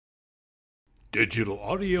Digital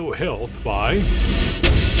Audio Health by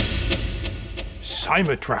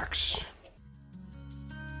Simatrax.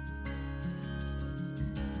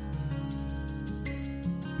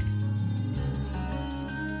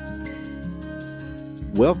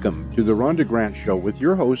 Welcome to the Rhonda Grant Show with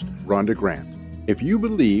your host, Rhonda Grant. If you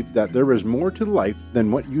believe that there is more to life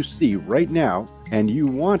than what you see right now, and you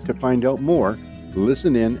want to find out more,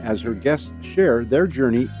 listen in as her guests share their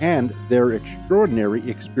journey and their extraordinary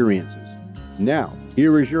experiences. Now,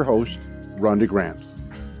 here is your host, Rhonda Grant.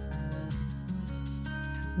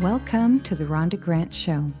 Welcome to the Rhonda Grant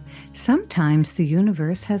Show. Sometimes the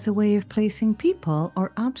universe has a way of placing people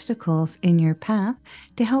or obstacles in your path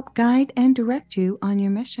to help guide and direct you on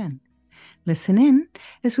your mission. Listen in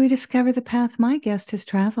as we discover the path my guest has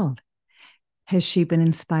traveled. Has she been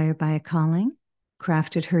inspired by a calling,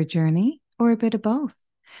 crafted her journey, or a bit of both?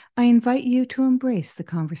 I invite you to embrace the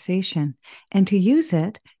conversation and to use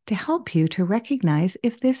it to help you to recognize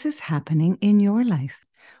if this is happening in your life.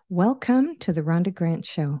 Welcome to the Rhonda Grant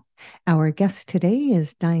Show. Our guest today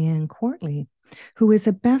is Diane Quartly, who is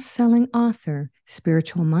a best-selling author,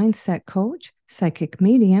 spiritual mindset coach, psychic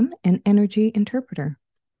medium, and energy interpreter.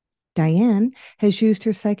 Diane has used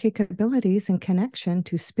her psychic abilities and connection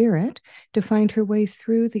to spirit to find her way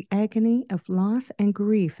through the agony of loss and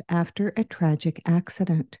grief after a tragic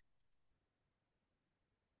accident.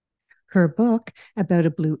 Her book, About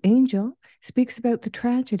a Blue Angel, speaks about the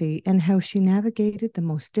tragedy and how she navigated the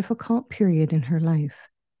most difficult period in her life.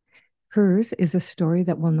 Hers is a story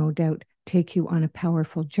that will no doubt take you on a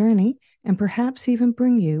powerful journey and perhaps even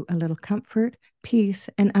bring you a little comfort, peace,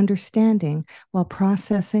 and understanding while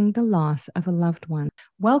processing the loss of a loved one.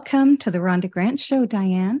 Welcome to the Rhonda Grant Show,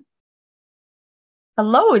 Diane.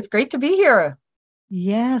 Hello, it's great to be here.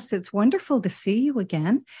 Yes, it's wonderful to see you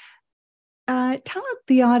again. Tell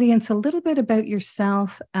the audience a little bit about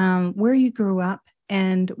yourself, where you grew up,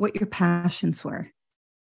 and what your passions were.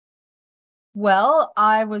 Well,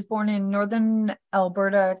 I was born in northern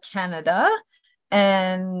Alberta, Canada,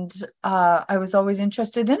 and I was always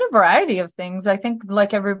interested in a variety of things. I think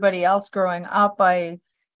like everybody else growing up, I,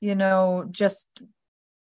 just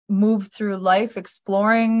moved through life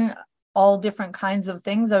exploring all different kinds of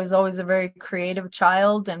things. I was always a very creative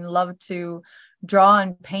child and loved to draw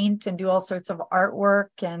and paint and do all sorts of artwork,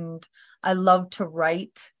 and I love to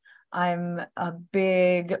write. I'm a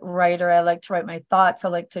big writer. I like to write my thoughts. I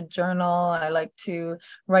like to journal. I like to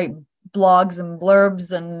write blogs and blurbs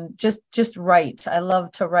and just write. I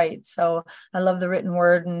love to write. So I love the written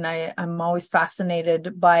word, and I'm always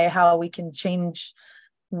fascinated by how we can change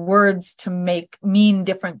words to mean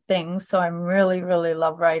different things. So I'm really, really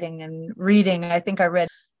love writing and reading. I think I read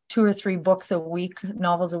 2 or 3 books a week,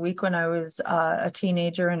 novels a week when I was a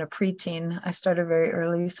teenager and a preteen. I started very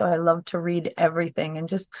early, so I love to read everything and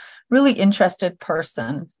just really interested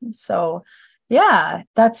person. So yeah,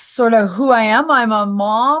 that's sort of who I am. I'm a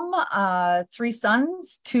mom, 3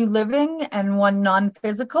 sons, 2 living and 1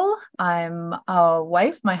 non-physical. I'm a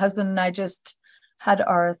wife. My husband and I just had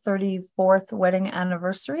our 34th wedding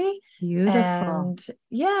anniversary. Beautiful. And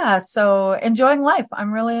yeah, so enjoying life.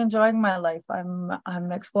 I'm really enjoying my life. I'm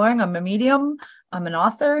exploring. I'm a medium. I'm an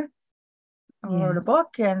author. I wrote a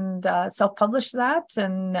book and self-published that,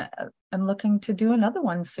 and I'm looking to do another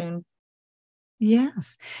one soon.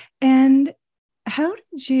 Yes. And how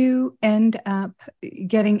did you end up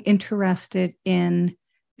getting interested in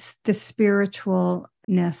the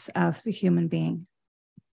spiritualness of the human being?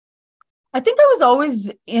 I think I was always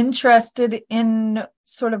interested in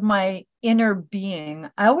sort of my inner being.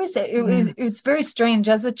 I always say it's very strange.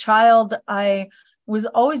 As a child, I was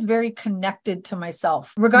always very connected to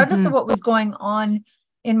myself. Regardless of what was going on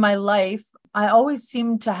in my life, I always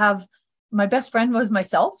seemed to have, my best friend was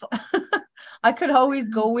myself. I could always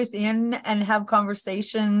go within and have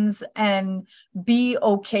conversations and be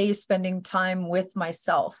okay spending time with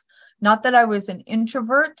myself. Not that I was an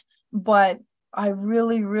introvert, but I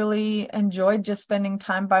really, really enjoyed just spending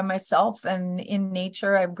time by myself and in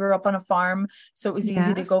nature. I grew up on a farm, so it was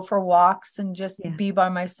easy to go for walks and just be by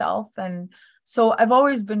myself. And so I've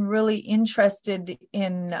always been really interested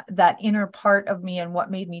in that inner part of me and what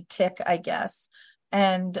made me tick, I guess,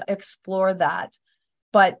 and explore that.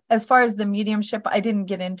 But as far as the mediumship, I didn't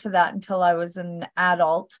get into that until I was an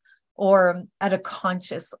adult or at a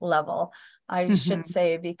conscious level, I should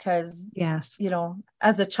say, because,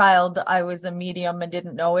 as a child, I was a medium and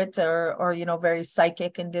didn't know it, or very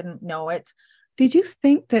psychic and didn't know it. Did you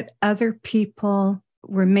think that other people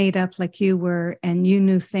were made up like you were, and you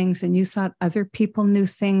knew things, and you thought other people knew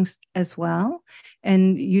things as well,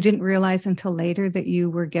 and you didn't realize until later that you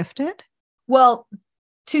were gifted? Well,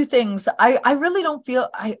 two things. I really don't feel,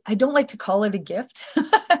 I don't like to call it a gift.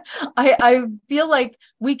 I feel like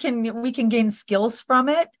we can gain skills from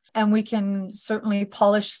it, and we can certainly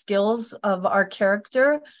polish skills of our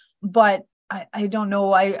character, but I don't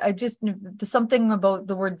know. I just, something about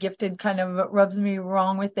the word gifted kind of rubs me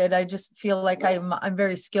wrong with it. I just feel like I'm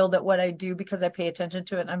very skilled at what I do because I pay attention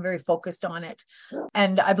to it and I'm very focused on it.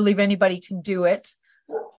 And I believe anybody can do it.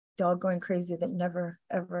 Dog going crazy that never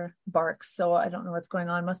ever barks. So I don't know what's going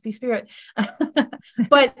on. Must be spirit.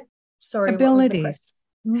 But sorry. Abilities.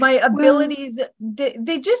 My abilities,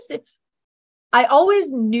 they just, I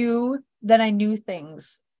always knew that I knew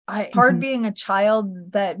things. Hard being a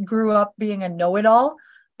child that grew up being a know-it-all.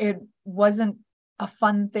 It wasn't a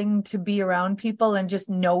fun thing to be around people and just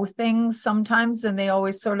know things sometimes. And they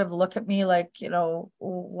always sort of look at me like,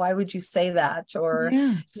 why would you say that? Or,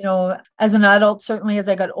 as an adult, certainly as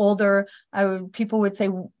I got older, people would say,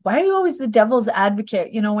 why are you always the devil's advocate?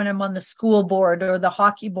 When I'm on the school board or the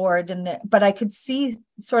hockey board, but I could see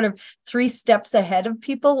sort of 3 steps ahead of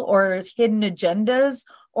people, or hidden agendas,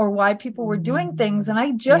 or why people were doing things. And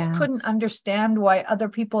I just couldn't understand why other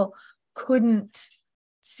people couldn't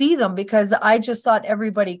see them, because I just thought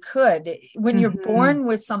everybody could. When you're born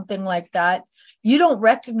with something like that, you don't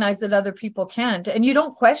recognize that other people can't, and you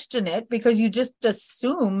don't question it because you just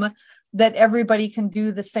assume that everybody can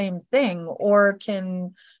do the same thing, or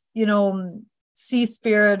can, see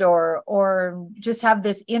spirit, or just have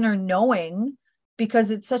this inner knowing, because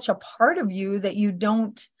it's such a part of you that you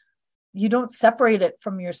don't separate it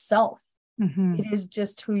from yourself. It is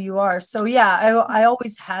just who you are. So I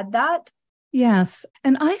always had that. Yes.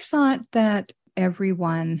 And I thought that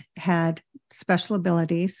everyone had special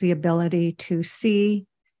abilities, the ability to see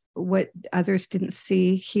what others didn't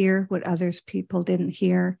see, hear what others people didn't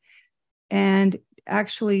hear. And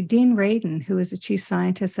actually, Dean Radin, who is the chief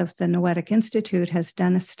scientist of the Noetic Institute, has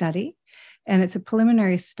done a study, and it's a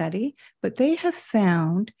preliminary study, but they have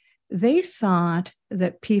found, they thought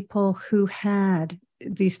that people who had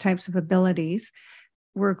these types of abilities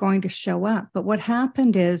were going to show up. But what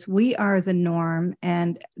happened is, we are the norm,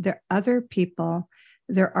 and there are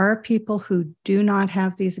people who do not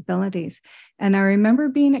have these abilities. And I remember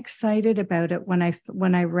being excited about it when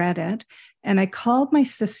I read it, and I called my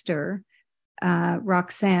sister,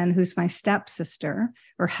 Roxanne, who's my stepsister,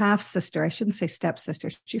 or half sister. I shouldn't say stepsister.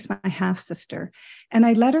 She's my half sister. And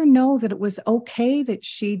I let her know that it was okay that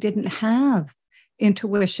she didn't have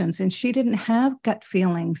intuitions, and she didn't have gut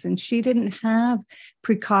feelings, and she didn't have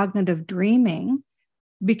precognitive dreaming,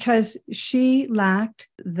 because she lacked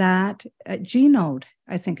that G node,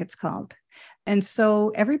 I think it's called. And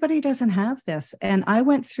so everybody doesn't have this. And I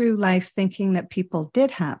went through life thinking that people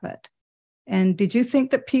did have it. And did you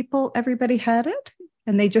think that everybody had it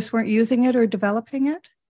and they just weren't using it or developing it?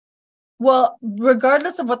 Well,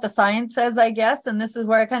 regardless of what the science says, I guess, and this is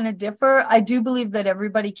where I kind of differ, I do believe that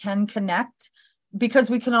everybody can connect, because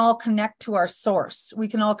we can all connect to our source. We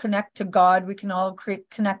can all connect to God. We can all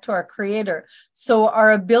connect to our creator. So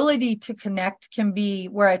our ability to connect can be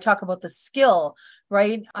where I talk about the skill,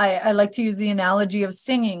 right? I like to use the analogy of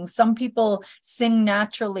singing. Some people sing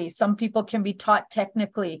naturally. Some people can be taught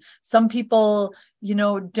technically. Some people,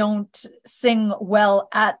 don't sing well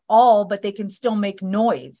at all, but they can still make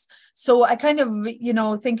noise. So I kind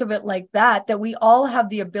of, think of it like that we all have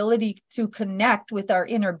the ability to connect with our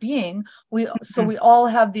inner being. So we all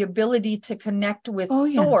have the ability to connect with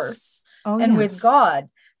source and with God.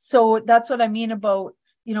 So that's what I mean about,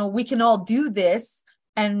 we can all do this.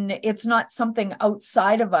 And it's not something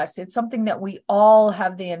outside of us. It's something that we all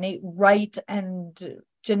have the innate right. And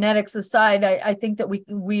genetics aside, I think that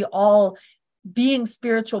we all, being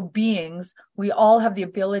spiritual beings, we all have the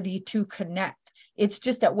ability to connect. It's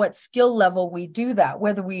just at what skill level we do that,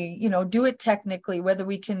 whether we, do it technically, whether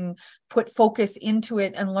we can put focus into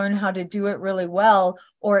it and learn how to do it really well,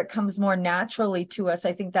 or it comes more naturally to us.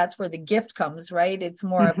 I think that's where the gift comes, right? It's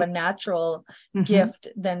more of a natural gift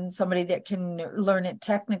than somebody that can learn it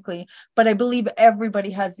technically. But I believe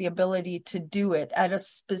everybody has the ability to do it at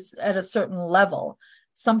a certain level.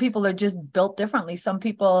 Some people are just built differently. Some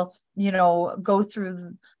people, go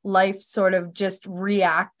through life sort of just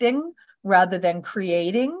reacting rather than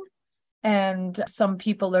creating. And some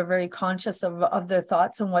people are very conscious of their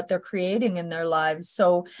thoughts and what they're creating in their lives.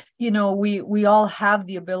 So, we all have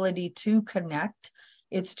the ability to connect.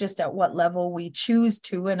 It's just at what level we choose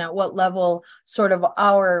to, and at what level sort of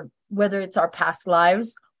whether it's our past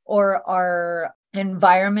lives or our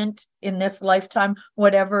environment in this lifetime,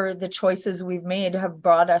 whatever the choices we've made have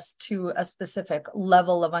brought us to a specific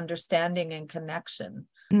level of understanding and connection.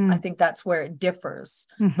 I think that's where it differs.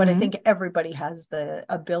 But I think everybody has the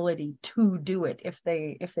ability to do it if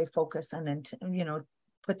they focus and,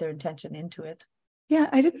 put their intention into it. Yeah,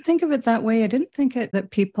 I didn't think of it that way. I didn't think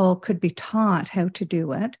that people could be taught how to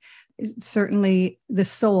do it. Certainly the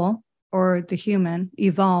soul or the human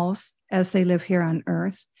evolves as they live here on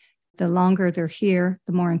Earth. The longer they're here,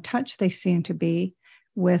 the more in touch they seem to be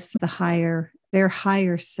with their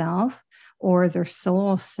higher self or their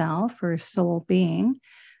soul self or soul being.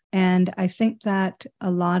 And I think that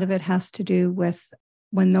a lot of it has to do with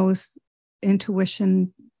when those intuitions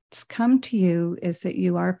come to you is that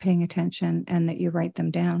you are paying attention and that you write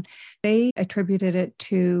them down. They attributed it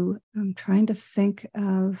to, I'm trying to think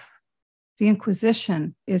of the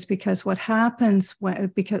Inquisition, is because what happens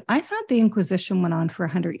because I thought the Inquisition went on for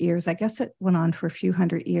 100 years. I guess it went on for a few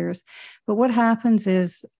hundred years. But what happens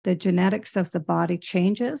is the genetics of the body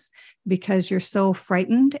changes because you're so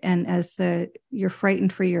frightened, and you're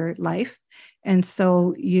frightened for your life. And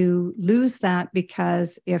so you lose that,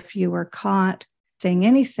 because if you were caught saying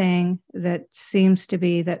anything that seems to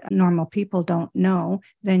be that normal people don't know,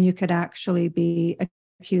 then you could actually be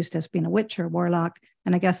accused as being a witch or warlock.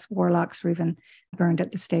 And I guess warlocks were even burned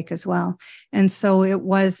at the stake as well. And so it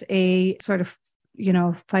was a sort of,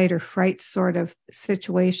 fight or fright sort of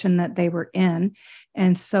situation that they were in.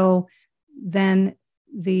 And so then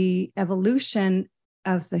the evolution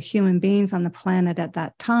of the human beings on the planet at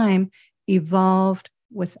that time evolved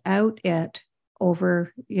without it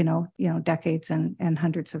over, decades and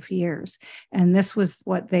hundreds of years. And this was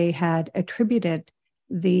what they had attributed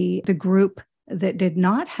the group that did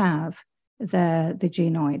not have the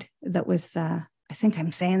genoid that was, I think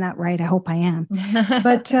I'm saying that right. I hope I am.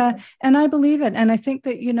 But, and I believe it. And I think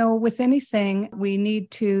that, with anything,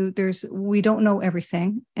 we don't know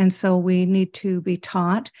everything. And so we need to be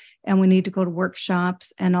taught, and we need to go to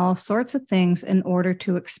workshops and all sorts of things in order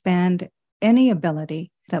to expand any ability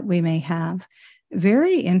that we may have.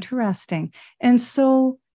 Very interesting. And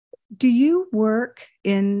so do you work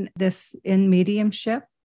in mediumship?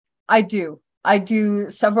 I do. I do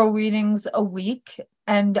several readings a week.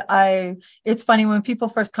 And it's funny, when people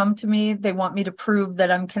first come to me, they want me to prove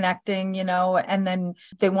that I'm connecting, and then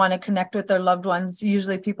they want to connect with their loved ones.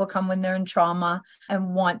 Usually people come when they're in trauma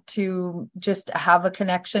and want to just have a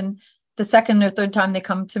connection. The second or third time they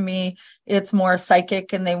come to me, it's more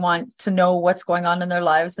psychic, and they want to know what's going on in their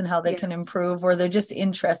lives and how they can improve, or they're just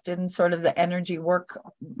interested in sort of the energy work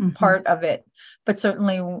part of it. But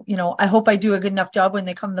certainly, I hope I do a good enough job when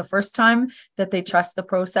they come the first time that they trust the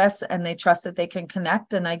process and they trust that they can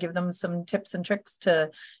connect. And I give them some tips and tricks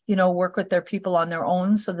to, work with their people on their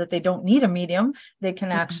own so that they don't need a medium. They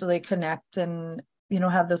can actually connect and,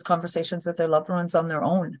 have those conversations with their loved ones on their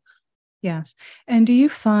own. Yes. And do you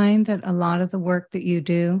find that a lot of the work that you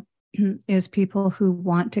do is people who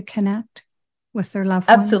want to connect with their loved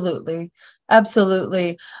ones?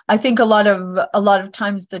 Absolutely. I think a lot of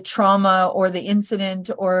times the trauma or the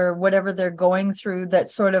incident or whatever they're going through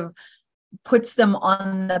that sort of puts them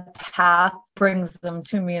on the path brings them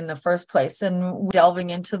to me in the first place, and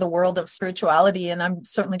delving into the world of spirituality. And I'm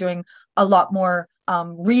certainly doing a lot more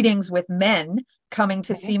readings with men coming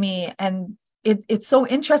to see me, and it's so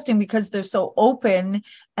interesting because they're so open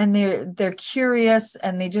and they're curious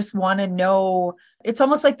and they just want to know. It's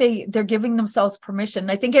almost like they're giving themselves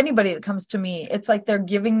permission. I think anybody that comes to me, it's like they're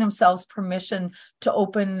giving themselves permission to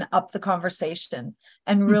open up the conversation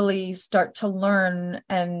and really start to learn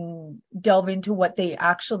and delve into what they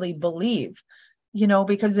actually believe.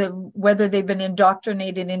 Because of whether they've been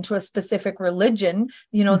indoctrinated into a specific religion,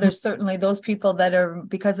 there's certainly those people that are,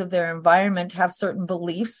 because of their environment, have certain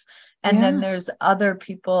beliefs. And then there's other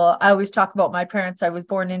people. I always talk about my parents. I was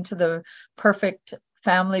born into the perfect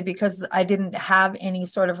family because I didn't have any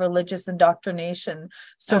sort of religious indoctrination.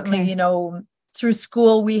 Certainly, through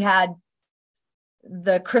school, we had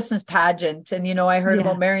the Christmas pageant, and, I heard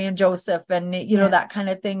about Mary and Joseph and, that kind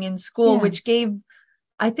of thing in school, which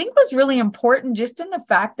I think was really important, just in the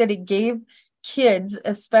fact that it gave kids,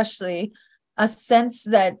 especially, a sense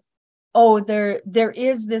that, there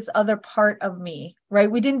is this other part of me,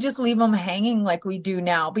 right? We didn't just leave them hanging like we do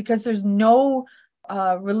now, because there's no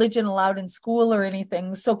religion allowed in school or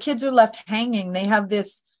anything. So kids are left hanging. They have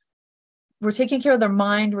this, we're taking care of their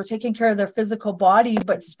mind, we're taking care of their physical body,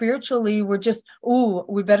 but spiritually we're just,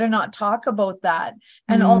 we better not talk about that.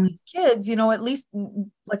 And all these kids, at least,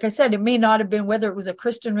 like I said, it may not have been whether it was a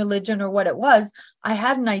Christian religion or what it was. I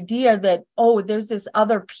had an idea that, there's this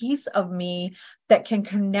other piece of me that can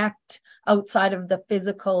connect outside of the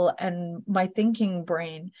physical and my thinking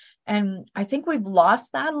brain. And I think we've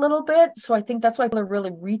lost that a little bit. So I think that's why people are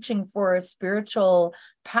really reaching for a spiritual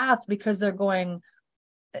path, because they're going,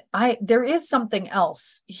 there is something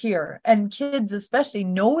else here, and kids especially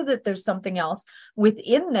know that there's something else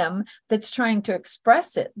within them that's trying to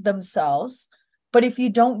express it themselves. But if you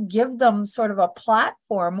don't give them sort of a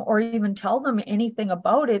platform or even tell them anything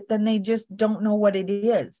about it, then they just don't know what it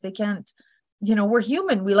is. They can't, we're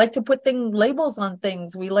human. We like to put labels on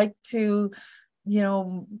things. We like to,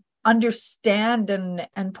 understand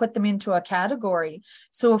and put them into a category.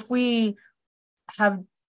 So if we have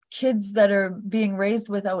kids that are being raised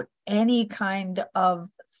without any kind of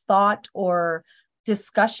thought or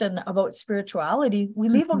discussion about spirituality, we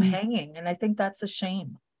leave them hanging. And I think that's a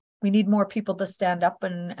shame. We need more people to stand up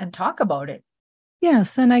and talk about it.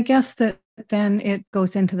 Yes. And I guess that then it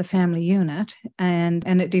goes into the family unit, and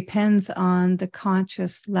it depends on the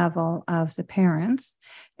conscious level of the parents.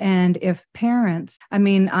 And if parents,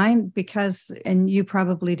 because, and you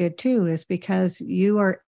probably did too, is because you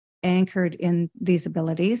are anchored in these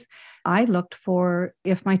abilities. I looked for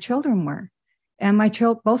if my children were, and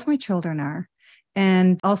both my children are,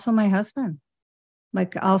 and also my husband.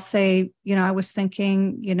 Like I'll say, I was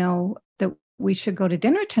thinking, that we should go to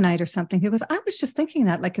dinner tonight or something. He goes, I was just thinking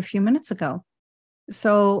that like a few minutes ago.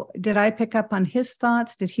 So did I pick up on his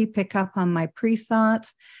thoughts? Did he pick up on my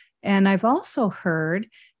pre-thoughts? And I've also heard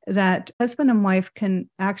that husband and wife can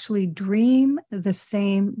actually dream the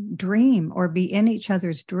same dream or be in each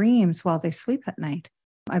other's dreams while they sleep at night.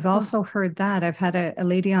 I've also heard that. I've had a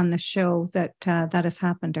lady on the show that has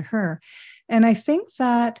happened to her. And I think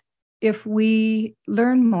that if we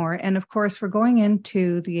learn more, and of course, we're going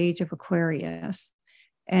into the age of Aquarius,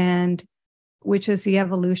 and which is the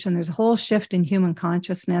evolution. There's a whole shift in human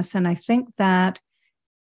consciousness. And I think that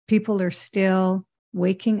people are still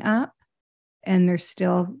waking up, and they're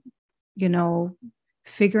still,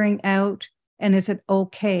 figuring out, and is it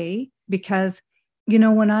okay? Because,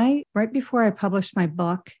 right before I published my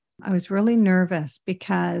book, I was really nervous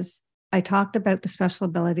because I talked about the special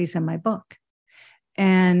abilities in my book.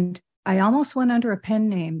 And I almost went under a pen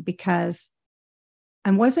name because I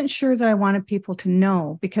wasn't sure that I wanted people to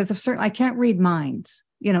know, because of I can't read minds.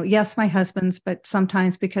 Yes, my husband's, but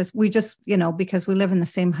sometimes because we just, because we live in the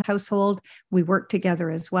same household, we work together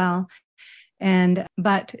as well.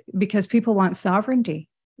 But because people want sovereignty,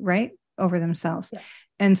 right, over themselves. Yeah.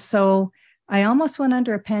 And so I almost went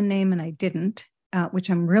under a pen name, and I didn't, which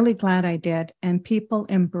I'm really glad I did. And people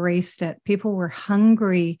embraced it. People were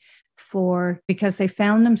hungry because they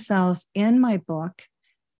found themselves in my book,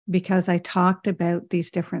 because I talked about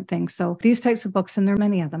these different things. So these types of books, and there are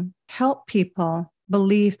many of them, help people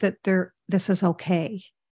believe that this is okay,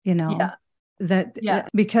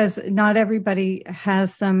 because not everybody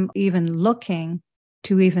has them even looking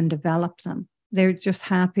to even develop them. They're just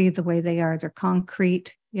happy the way they are. They're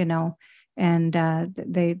concrete, and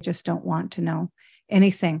they just don't want to know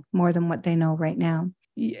anything more than what they know right now.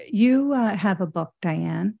 You have a book,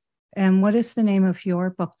 Diane. And what is the name of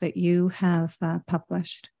your book that you have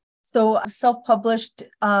published? So a self-published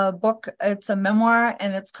book. It's a memoir,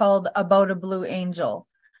 and it's called About a Blue Angel.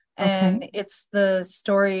 And it's the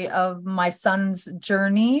story of my son's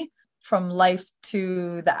journey from life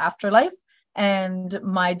to the afterlife, and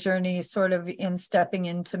my journey sort of in stepping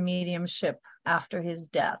into mediumship after his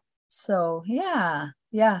death. So yeah,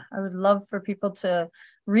 I would love for people to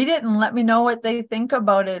read it and let me know what they think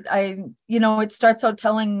about it. It starts out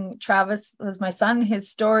telling Travis, as my son, his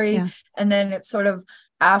story. Yes. And then it's sort of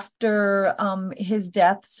after his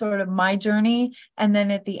death, sort of my journey. And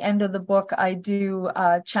then at the end of the book, I do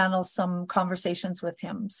channel some conversations with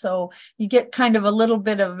him. So you get kind of a little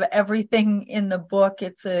bit of everything in the book.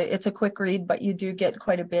 It's a quick read, but you do get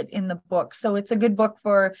quite a bit in the book. So it's a good book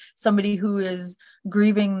for somebody who is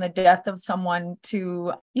grieving the death of someone,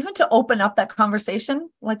 to even to open up that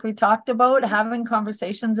conversation, like we talked about, having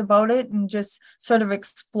conversations about it, and just sort of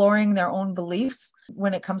exploring their own beliefs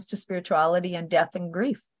when it comes to spirituality and death and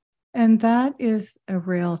grief. And that is a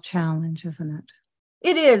real challenge, isn't it?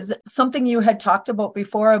 It is something you had talked about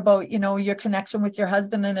before, about, your connection with your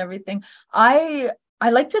husband and everything. I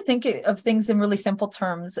like to think of things in really simple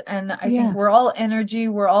terms. And I think we're all energy,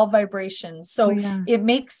 we're all vibration. So it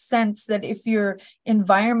makes sense that if your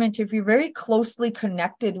environment, if you're very closely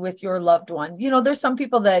connected with your loved one, there's some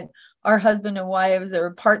people that are husband and wives or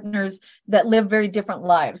partners that live very different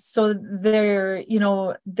lives. So they're,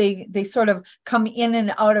 they sort of come in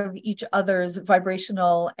and out of each other's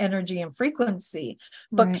vibrational energy and frequency.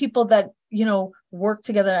 But people that, work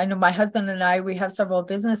together. I know my husband and I, we have several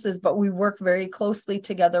businesses, but we work very closely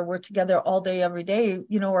together. We're together all day, every day,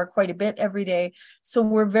 or quite a bit every day. So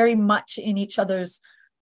we're very much in each other's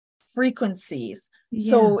frequencies.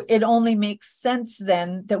 So Yes. it only makes sense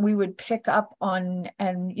then that we would pick up on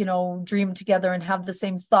and, dream together and have the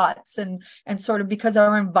same thoughts and sort of, because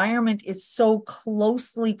our environment is so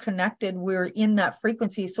closely connected, we're in that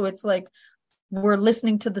frequency. So it's like we're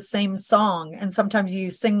listening to the same song, and sometimes you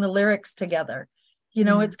sing the lyrics together.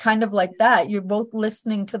 It's kind of like that. You're both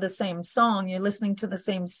listening to the same song, you're listening to the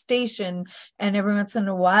same station, and every once in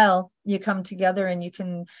a while you come together and you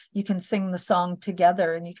can sing the song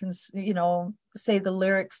together, and you can, say the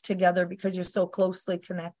lyrics together because you're so closely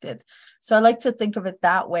connected. So I like to think of it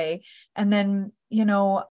that way. And then,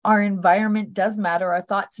 our environment does matter, our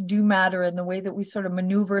thoughts do matter, and the way that we sort of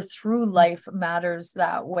maneuver through life matters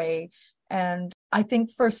that way. And I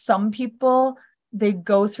think for some people, they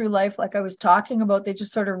go through life, like I was talking about, they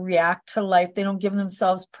just sort of react to life. They don't give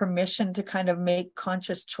themselves permission to kind of make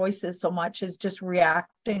conscious choices so much as just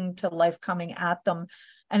reacting to life coming at them.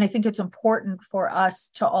 And I think it's important for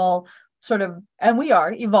us to all sort of, and we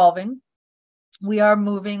are evolving, we are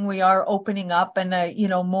moving, we are opening up, and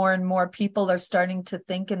more and more people are starting to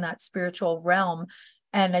think in that spiritual realm.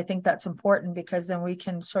 And I think that's important, because then we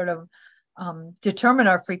can sort of determine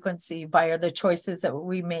our frequency by the choices that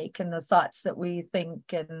we make and the thoughts that we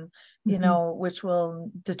think, and which will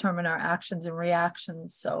determine our actions and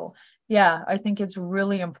reactions. So yeah, I think it's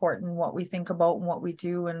really important what we think about and what we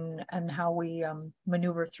do, and how we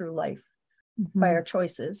maneuver through life by our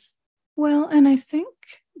choices. Well, and I think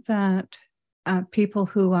that people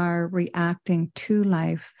who are reacting to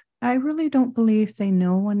life, I really don't believe they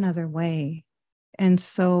know another way. And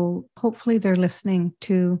so hopefully they're listening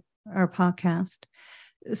to our podcast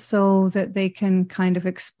so that they can kind of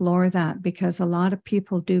explore that, because a lot of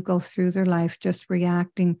people do go through their life just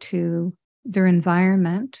reacting to their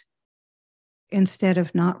environment instead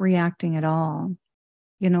of not reacting at all.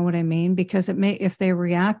 You know what I mean? Because if they're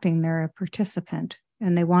reacting, they're a participant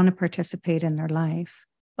and they want to participate in their life.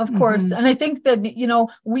 Of course. And I think that,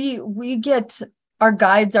 we get our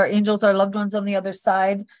guides, our angels, our loved ones on the other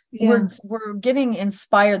side. Yes. We're getting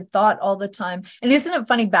inspired thought all the time. And isn't it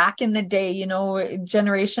funny, back in the day,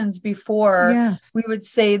 generations before, Yes. we would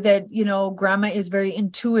say that, grandma is very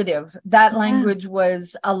intuitive. That language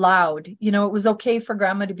was allowed. It was okay for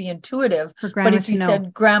grandma to be intuitive. But if you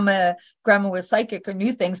said grandma was psychic or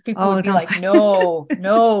knew things, people would be like, no,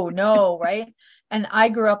 right? And I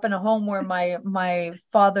grew up in a home where my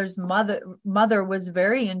father's mother was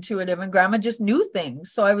very intuitive, and grandma just knew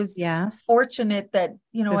things. So I was fortunate that,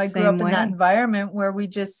 I grew up in that environment where we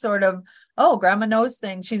just sort of, grandma knows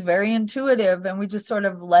things. She's very intuitive. And we just sort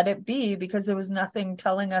of let it be, because there was nothing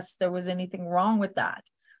telling us there was anything wrong with that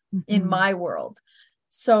in my world.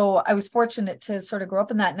 So I was fortunate to sort of grow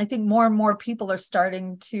up in that. And I think more and more people are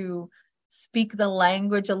starting to speak the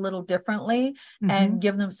language a little differently and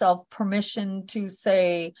give themselves permission to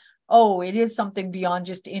say, it is something beyond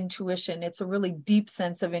just intuition. It's a really deep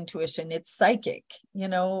sense of intuition. It's psychic,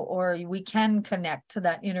 or we can connect to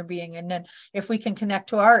that inner being. And then if we can connect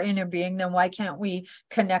to our inner being, then why can't we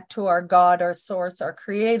connect to our God, our source, our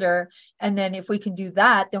creator? And then if we can do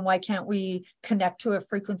that, then why can't we connect to a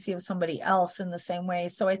frequency of somebody else in the same way?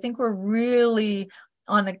 So I think we're really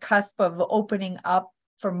on the cusp of opening up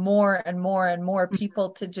for more and more and more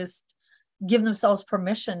people to just give themselves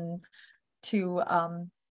permission to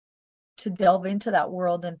delve into that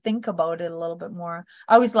world and think about it a little bit more.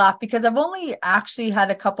 I always laugh because I've only actually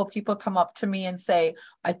had a couple people come up to me and say,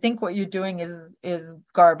 I think what you're doing is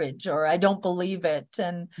garbage, or I don't believe it.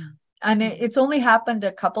 And it's only happened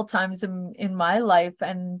a couple times in my life.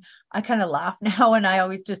 And I kind of laugh now, and I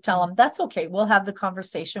always just tell them, that's okay. We'll have the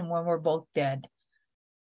conversation when we're both dead.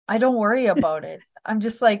 I don't worry about it. I'm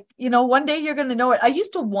just like, one day you're going to know it. I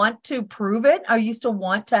used to want to prove it. I used to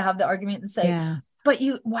want to have the argument and say, but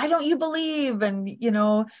why don't you believe? And,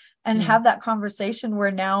 have that conversation,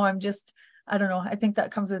 where now I'm just, I don't know. I think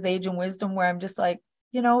that comes with age and wisdom, where I'm just like,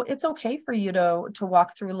 it's okay for you to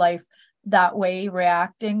walk through life that way,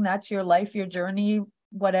 reacting. That's your life, your journey,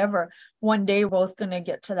 whatever. One day we're both going to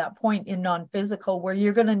get to that point in non-physical where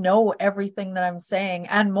you're going to know everything that I'm saying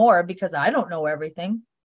and more, because I don't know everything.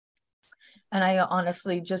 And I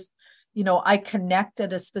honestly just, I connect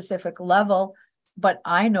at a specific level, but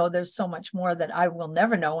I know there's so much more that I will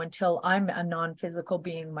never know until I'm a non-physical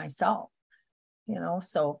being myself,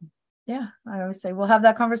 so yeah, I always say, we'll have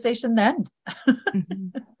that conversation then.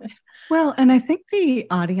 Well, and I think the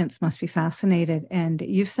audience must be fascinated. And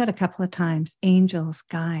you've said a couple of times, angels,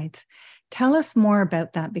 guides. Tell us more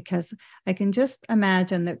about that, because I can just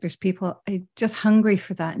imagine that there's people just hungry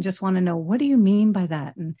for that and just want to know, what do you mean by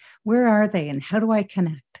that? And where are they? And how do I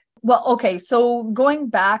connect? Well, okay. So going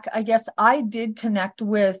back, I guess I did connect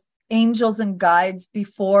with angels and guides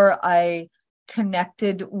before I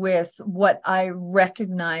connected with what I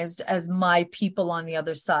recognized as my people on the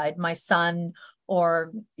other side, my son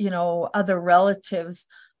or, other relatives.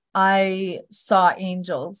 I saw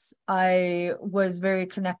angels. I was very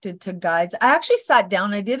connected to guides. I actually sat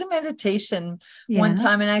down. I did a meditation one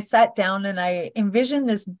time, and I sat down and I envisioned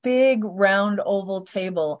this big round oval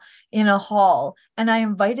table in a hall. And I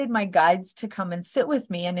invited my guides to come and sit with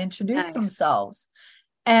me and introduce themselves.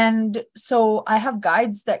 And so I have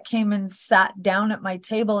guides that came and sat down at my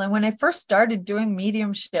table. And when I first started doing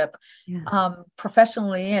mediumship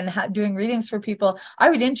professionally and doing readings for people,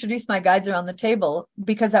 I would introduce my guides around the table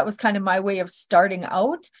because that was kind of my way of starting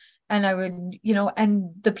out. And I would,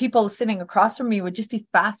 and the people sitting across from me would just be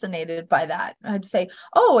fascinated by that. I'd say,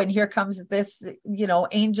 oh, and here comes this,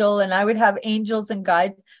 angel. And I would have angels and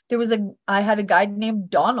guides. I had a guide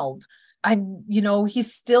named Donald. He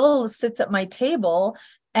still sits at my table,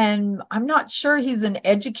 and I'm not sure he's an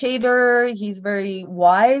educator. He's very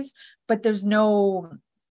wise, but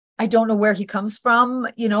I don't know where he comes from.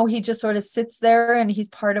 He just sort of sits there and he's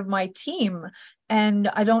part of my team. And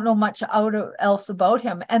I don't know much else about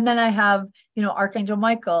him. And then I have, Archangel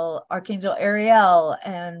Michael, Archangel Ariel,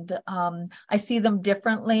 and I see them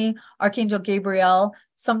differently. Archangel Gabriel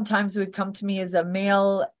sometimes would come to me as a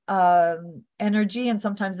male energy and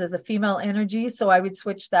sometimes as a female energy. So I would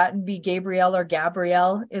switch that and be Gabriel or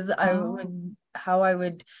Gabrielle how I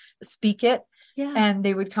would speak it. Yeah. And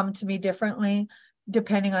they would come to me differently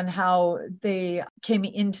depending on how they came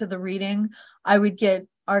into the reading. I would get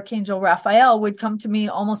Archangel Raphael would come to me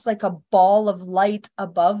almost like a ball of light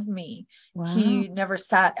above me. Wow. He never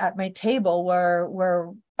sat at my table where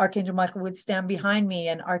Archangel Michael would stand behind me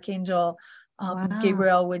and Archangel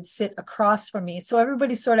Gabriel would sit across from me. So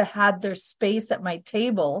everybody sort of had their space at my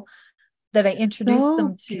table that I introduced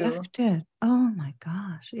them to. Gifted. Oh my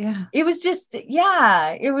gosh. Yeah. It was just,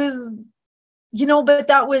 it was, but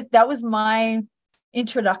that was my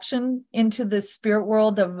introduction into the spirit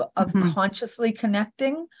world of consciously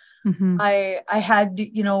connecting. I had,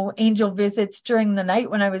 angel visits during the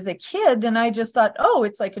night when I was a kid, and I just thought, oh,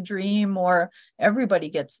 it's like a dream, or everybody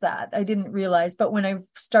gets that. I didn't realize, but when I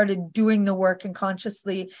started doing the work and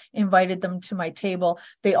consciously invited them to my table,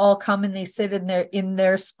 they all come and they sit in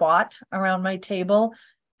their spot around my table.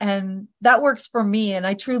 And that works for me. And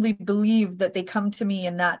I truly believe that they come to me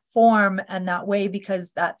in that form and that way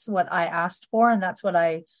because that's what I asked for and that's what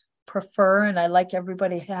I prefer. And I like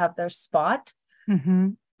everybody to have their spot.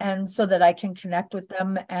 And so that I can connect with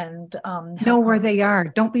them and know where they are.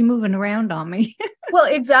 Don't be moving around on me. Well,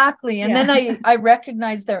 exactly. And then I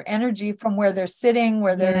recognize their energy from where they're sitting,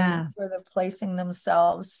 where they're placing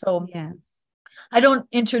themselves. So I don't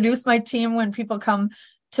introduce my team when people come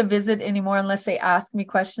to visit anymore unless they ask me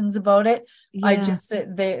questions about it. I just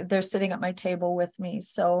they're sitting at my table with me.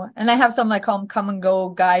 So, and I have some, I call them come and go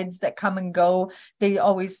guides that come and go. They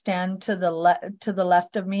always stand to the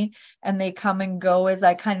left of me and they come and go as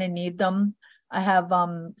I kind of need them. I have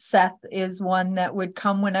Seth is one that would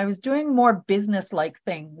come when I was doing more business like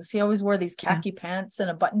things. He always wore these khaki pants and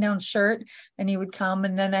a button down shirt, and he would come.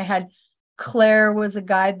 And then I had Claire was a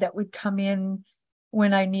guide that would come in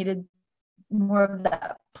when I needed more of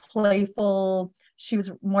that playful. She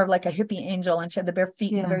was more of like a hippie angel, and she had the bare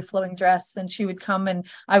feet and a very flowing dress, and she would come and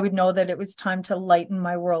I would know that it was time to lighten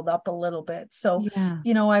my world up a little bit. So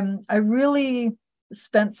I really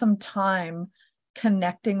spent some time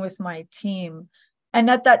connecting with my team. And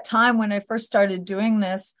at that time when I first started doing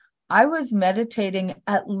this, I was meditating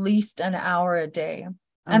at least an hour a day.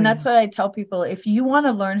 And that's what I tell people. If you want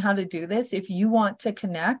to learn how to do this, if you want to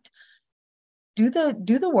connect, do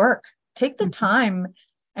the work. Take the time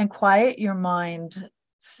and quiet your mind,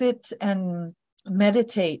 sit and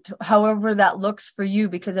meditate, however that looks for you,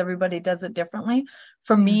 because everybody does it differently.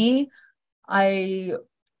 For me, I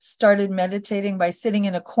started meditating by sitting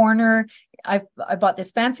in a corner. I bought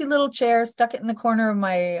this fancy little chair, stuck it in the corner of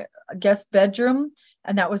my guest bedroom,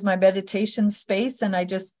 and that was my meditation space. And I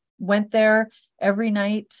just went there every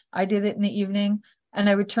night. I did it in the evening, and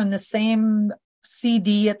I would turn the same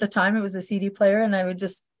CD at the time. It was a CD player, and I would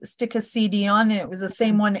just stick a CD on, and it was the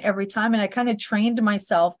same one every time. And I kind of trained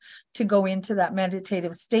myself to go into that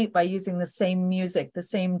meditative state by using the same music, the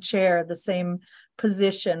same chair, the same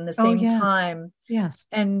position, the same time. Yes.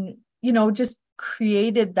 And, just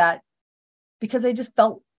created that because I just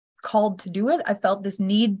felt called to do it. I felt this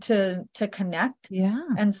need to connect. Yeah.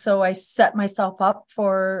 And so I set myself up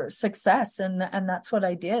for success, and that's what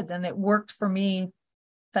I did. And it worked for me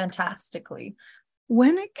fantastically.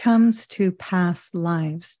 When it comes to past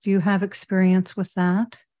lives, do you have experience with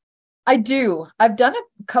that? I do. I've done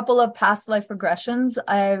a couple of past life regressions.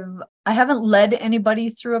 I haven't led anybody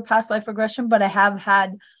through a past life regression, but I have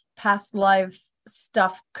had past life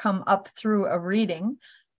stuff come up through a reading,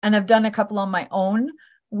 and I've done a couple on my own,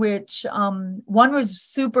 which one was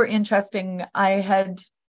super interesting.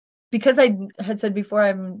 Because I had said before,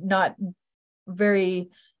 I'm not very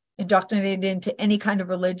indoctrinated into any kind of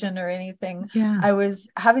religion or anything. Yes. I was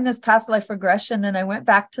having this past life regression, and I went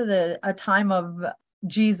back to a time of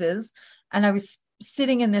Jesus, and I was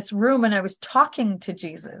sitting in this room and I was talking to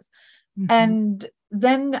Jesus. And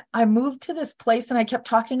then I moved to this place and I kept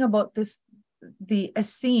talking about the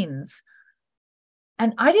Essenes,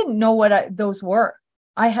 and I didn't know what those were.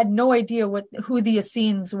 I had no idea who the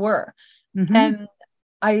Essenes were. And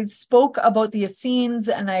I spoke about the Essenes,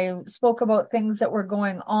 and I spoke about things that were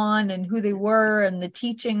going on and who they were and the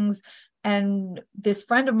teachings. And this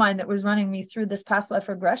friend of mine that was running me through this past life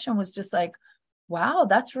regression was just like, wow,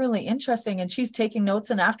 that's really interesting. And she's taking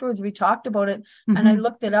notes. And afterwards we talked about it, and I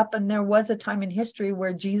looked it up, and there was a time in history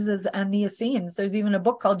where Jesus and the Essenes, there's even a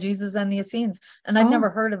book called Jesus and the Essenes, and I'd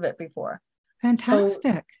never heard of it before.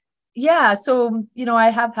 Fantastic. So, I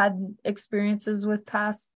have had experiences with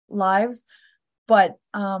past lives. But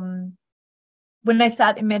when I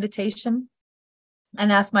sat in meditation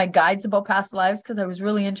and asked my guides about past lives, because I was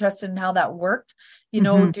really interested in how that worked,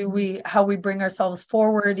 how we bring ourselves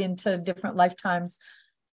forward into different lifetimes.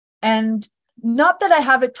 And not that I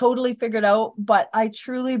have it totally figured out, but I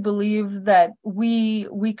truly believe that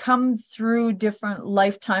we come through different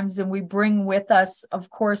lifetimes, and we bring with us, of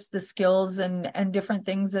course, the skills and different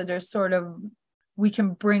things that are sort of we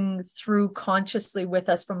can bring through consciously with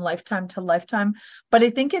us from lifetime to lifetime. But I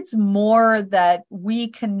think it's more that we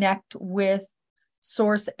connect with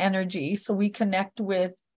source energy. So we connect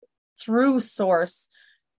through source,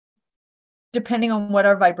 depending on what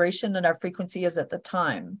our vibration and our frequency is at the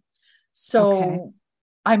time. So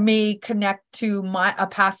I may connect to a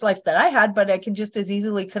past life that I had, but I can just as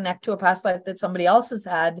easily connect to a past life that somebody else has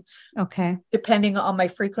had. Depending on my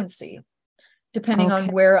frequency. Depending on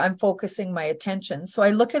where I'm focusing my attention. So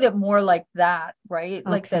I look at it more like that, right?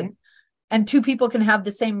 Like that. And two people can have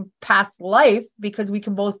the same past life because we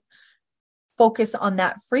can both focus on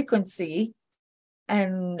that frequency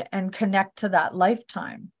and connect to that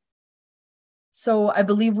lifetime. So I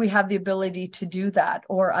believe we have the ability to do that,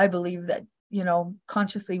 or I believe that,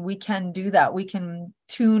 consciously we can do that. We can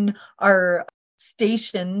tune our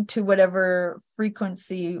station to whatever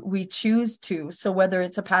frequency we choose to. So whether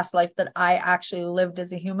it's a past life that I actually lived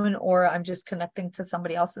as a human, or I'm just connecting to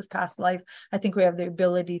somebody else's past life, I think we have the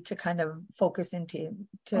ability to kind of focus into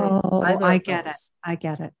either. I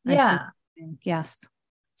get it. Yeah. Yes.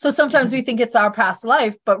 So sometimes we think it's our past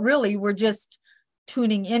life, but really we're just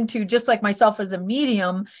tuning into, just like myself as a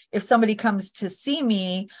medium. If somebody comes to see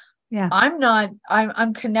me,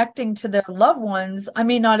 I'm connecting to their loved ones. I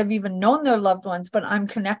may not have even known their loved ones, but I'm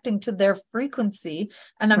connecting to their frequency,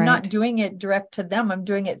 and I'm not doing it direct to them. I'm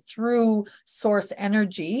doing it through source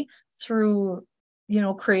energy, through,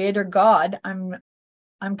 creator God.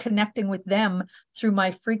 I'm connecting with them through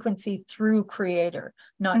my frequency, through creator,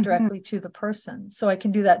 not directly to the person. So I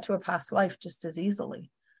can do that to a past life just as easily.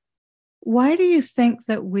 Why do you think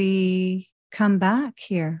that we come back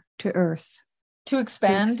here to Earth? To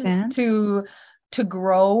expand, to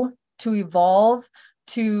grow, to evolve,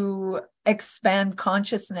 to expand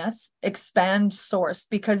consciousness, expand source,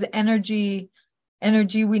 because energy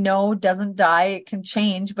we know doesn't die. It can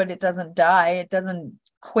change, but it doesn't die. It doesn't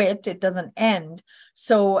quit. It doesn't end.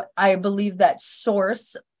 So I believe that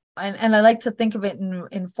source, and I like to think of it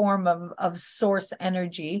in form of source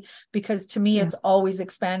energy, because to me it's always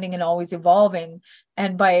expanding and always evolving.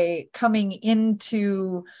 And by coming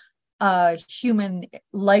into human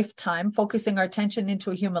lifetime, focusing our attention into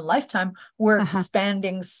a human lifetime, we're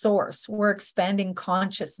expanding source, we're expanding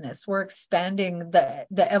consciousness, we're expanding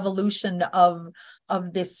the evolution of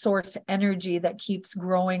this source energy that keeps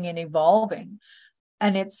growing and evolving.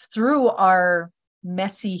 And it's through our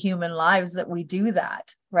messy human lives that we do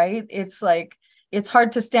that, right? It's like, it's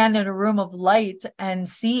hard to stand in a room of light and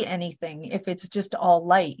see anything if it's just all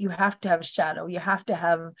light. You have to have shadow, you have to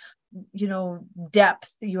have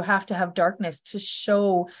depth, you have to have darkness to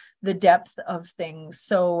show the depth of things.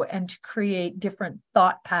 So, and to create different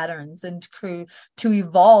thought patterns and to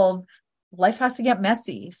evolve, life has to get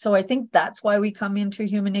messy. So I think that's why we come into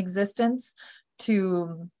human existence,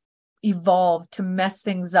 to evolve, to mess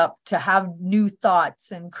things up, to have new thoughts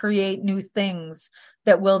and create new things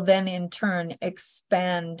that will then in turn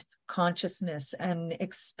expand consciousness and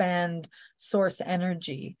expand source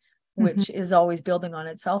energy, which is always building on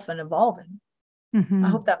itself and evolving. Mhm. I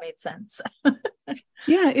hope that made sense.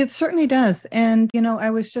 Yeah, it certainly does. And, I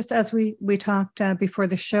was just, as we talked before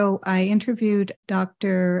the show, I interviewed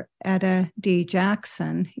Dr. Etta D.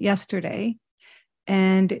 Jackson yesterday.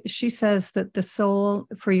 And she says that the soul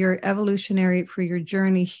for your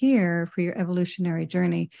journey here, for your evolutionary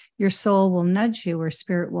journey, your soul will nudge you, or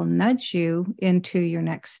spirit will nudge you into your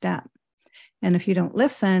next step. And if you don't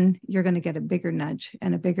listen, you're going to get a bigger nudge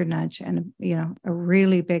and a bigger nudge and, a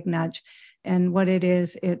really big nudge. And what it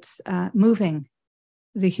is, it's moving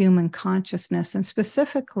the human consciousness, and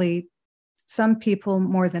specifically some people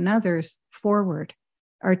more than others forward.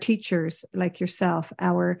 Our teachers like yourself,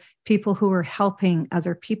 our people who are helping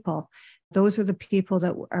other people. Those are the people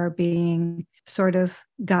that are being sort of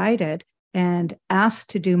guided and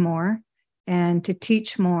asked to do more and to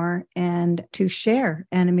teach more and to share.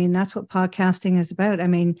 And I mean, that's what podcasting is about. I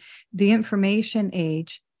mean, the information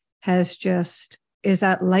age is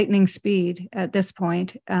at lightning speed at this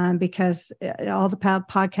point, because all the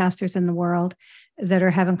podcasters in the world that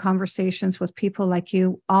are having conversations with people like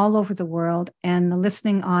you all over the world, and the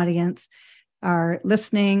listening audience are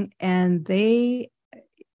listening, and they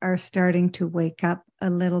are starting to wake up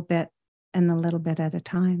a little bit and a little bit at a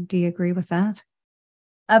time. Do you agree with that?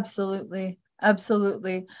 Absolutely.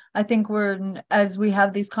 Absolutely. I think as we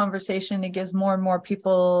have these conversations, it gives more and more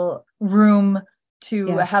people room to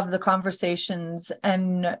have the conversations.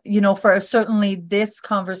 And, for certainly this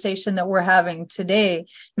conversation that we're having today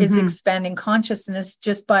is expanding consciousness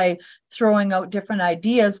just by throwing out different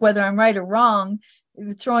ideas, whether I'm right or wrong,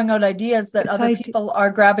 throwing out ideas that other people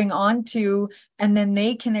are grabbing onto, and then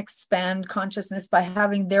they can expand consciousness by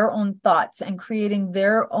having their own thoughts and creating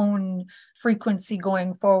their own frequency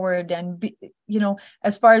going forward. And,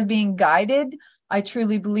 as far as being guided, I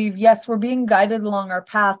truly believe, yes, we're being guided along our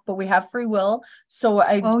path, but we have free will. So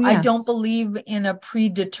I don't believe in a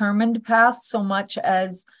predetermined path so much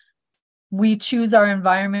as we choose our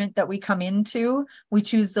environment that we come into. We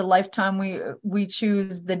choose the lifetime. We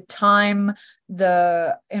choose the time,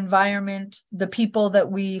 the environment, the people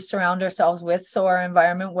that we surround ourselves with. So our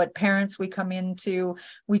environment, what parents we come into,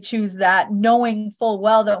 we choose that, knowing full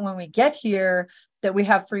well that when we get here, that we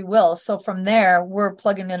have free will. So from there, we're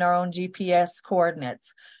plugging in our own GPS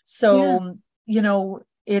coordinates. So,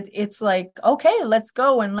 it's like, okay, let's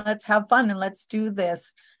go and let's have fun and let's do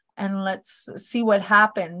this and let's see what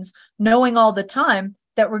happens, knowing all the time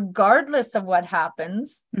that regardless of what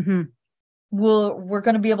happens, we're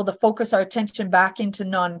going to be able to focus our attention back into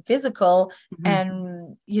non-physical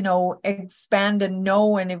and, expand and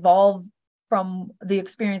know and evolve from the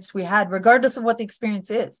experience we had, regardless of what the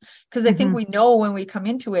experience is. Because I think we know when we come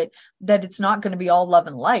into it that it's not going to be all love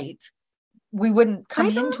and light. We wouldn't come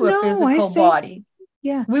into a physical body.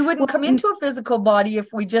 Yeah. We wouldn't come into a physical body if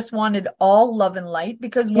we just wanted all love and light,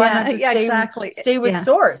 because why not just stay with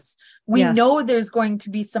source? We know there's going to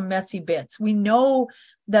be some messy bits. We know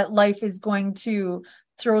that life is going to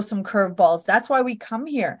throw some curveballs. That's why we come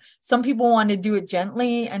here. Some people want to do it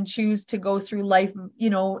gently and choose to go through life,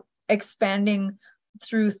 expanding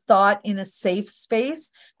through thought in a safe space.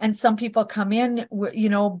 And some people come in,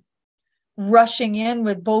 rushing in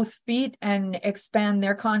with both feet and expand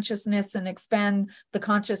their consciousness and expand the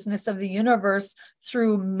consciousness of the universe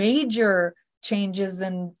through major changes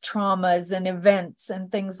and traumas and events and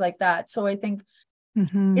things like that. So I think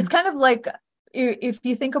it's kind of like, if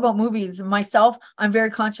you think about movies, myself, I'm very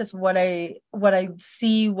conscious of what I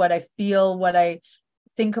see, what I feel, what I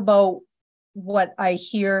think about, what I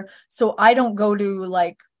hear. So I don't go to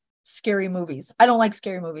like scary movies. I don't like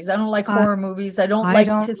scary movies. I don't like horror movies. I don't like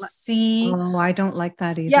to see. Oh, I don't like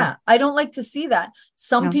that either. Yeah, I don't like to see that.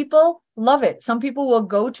 Some people love it. Some people will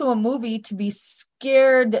go to a movie to be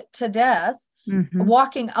scared to death,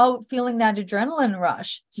 walking out feeling that adrenaline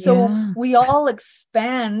rush. So we all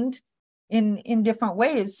expand in different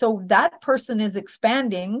ways. So that person is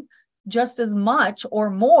expanding just as much or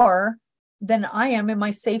more than I am in my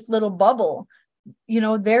safe little bubble.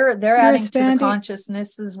 They're adding to the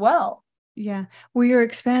consciousness as well. Yeah. Well, you're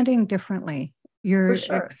expanding differently. You're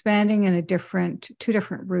expanding in two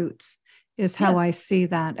different routes is how I see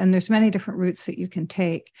that. And there's many different routes that you can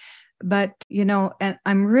take. But, and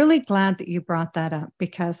I'm really glad that you brought that up,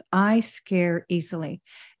 because I scare easily.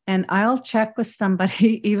 And I'll check with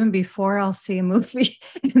somebody even before I'll see a movie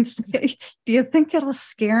and say, do you think it'll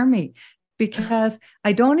scare me? Because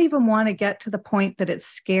I don't even want to get to the point that it's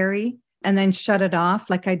scary and then shut it off.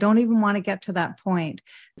 Like, I don't even want to get to that point.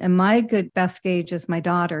 And my best gauge is my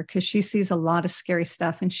daughter, because she sees a lot of scary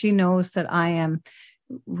stuff and she knows that I am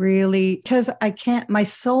really, because my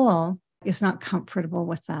soul is not comfortable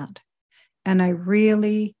with that. And I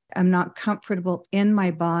really am not comfortable in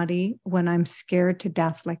my body when I'm scared to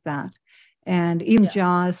death like that. And even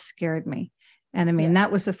Jaws scared me. And I mean,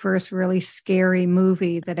 that was the first really scary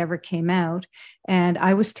movie that ever came out. And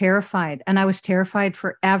I was terrified. And I was terrified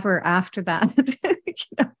forever after that. You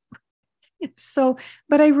know? So,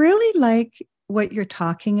 but I really like what you're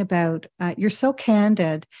talking about. You're so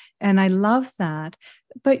candid, and I love that.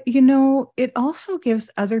 But, you know, it also gives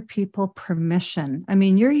other people permission. I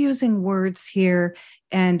mean, you're using words here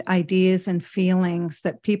and ideas and feelings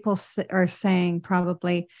that people are saying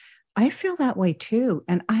probably, I feel that way too.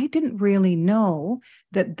 And I didn't really know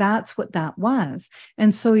that that's what that was.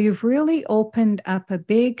 And so you've really opened up a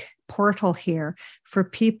big portal here for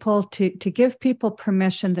people to give people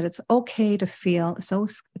permission that it's okay to feel. So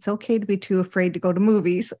it's okay to be too afraid to go to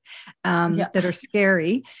movies that are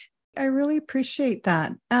scary. I really appreciate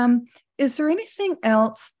that. Is there anything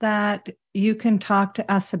else that you can talk to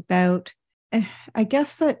us about? I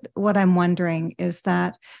guess that what I'm wondering is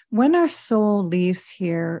that when our soul leaves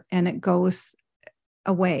here and it goes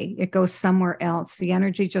away, it goes somewhere else, the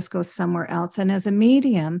energy just goes somewhere else. And as a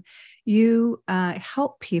medium, you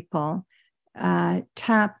help people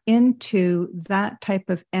tap into that type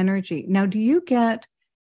of energy. Now, do you get,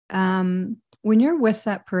 when you're with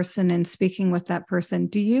that person and speaking with that person,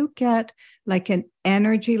 do you get like an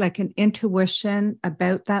energy, like an intuition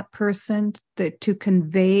about that person to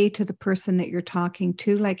convey to the person that you're talking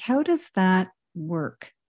to? Like, how does that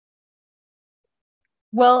work?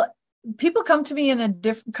 Well, people come to me in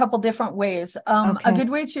a couple different ways. A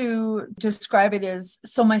good way to describe it is,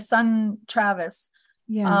 so my son, Travis,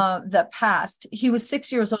 that passed, he was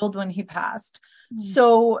 6 years old when he passed.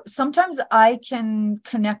 So sometimes I can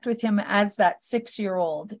connect with him as that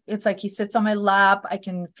 6-year-old. It's like he sits on my lap. I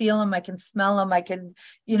can feel him. I can smell him. I can,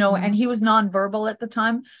 you know, and he was nonverbal at the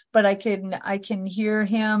time, but I can hear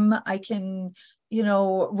him. I can, you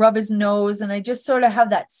know, rub his nose. And I just sort of have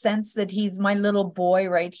that sense that he's my little boy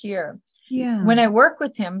right here. Yeah. When I work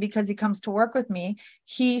with him, because he comes to work with me,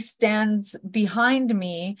 he stands behind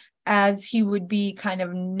me as he would be kind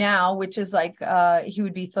of now, which is like he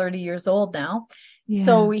would be 30 years old now. Yeah.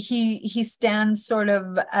 So he stands sort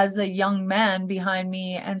of as a young man behind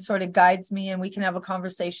me and sort of guides me, and we can have a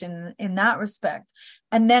conversation in that respect.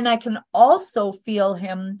 And then I can also feel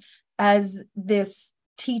him as this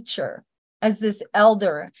teacher, as this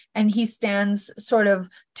elder, and he stands sort of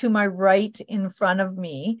to my right in front of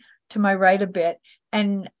me, to my right a bit,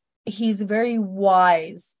 and he's very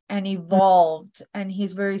wise and evolved, and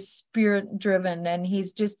he's very spirit driven, and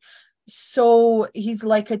he's just he's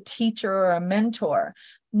like a teacher or a mentor.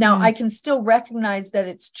 Now, I can still recognize that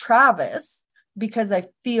it's Travis because I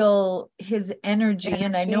feel his energy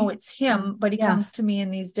and I know it's him, but he comes to me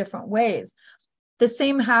in these different ways. The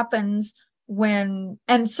same happens when,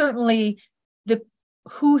 and certainly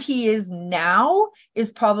who he is now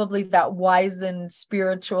is probably that wizened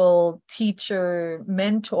spiritual teacher,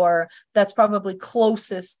 mentor, that's probably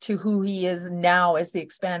closest to who he is now as the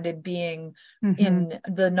expanded being in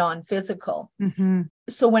the non-physical.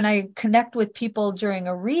 So when I connect with people during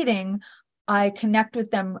a reading, I connect with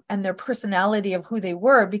them and their personality of who they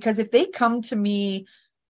were, because if they come to me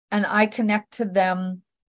and I connect to them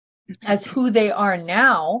as who they are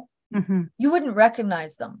now, you wouldn't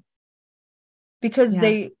recognize them. Because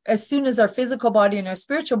they, as soon as our physical body and our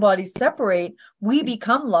spiritual body separate, we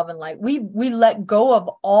become love and light. We let go of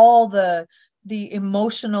all the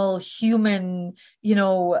emotional human, you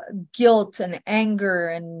know, guilt and anger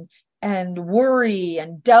and worry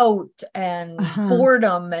and doubt and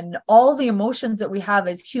boredom and all the emotions that we have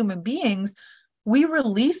as human beings. We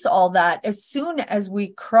release all that as soon as we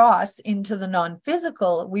cross into the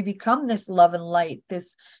non-physical. We become this love and light,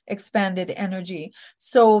 this expanded energy.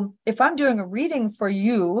 So if I'm doing a reading for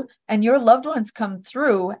you and your loved ones come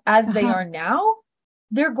through as they are now,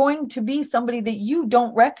 they're going to be somebody that you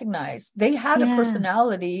don't recognize. They had a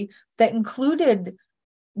personality that included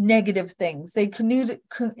negative things. They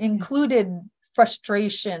included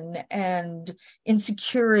frustration and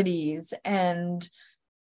insecurities and,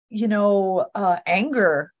 you know,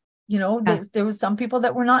 anger. You know, there was some people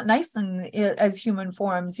that were not nice as human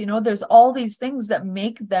forms. You know, there's all these things that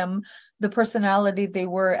make them the personality they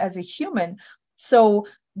were as a human. So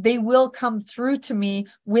they will come through to me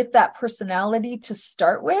with that personality to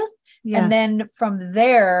start with. And then from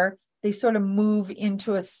there, they sort of move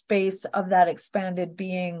into a space of that expanded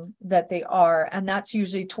being that they are. And that's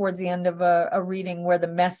usually towards the end of a reading where the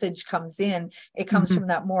message comes in. It comes from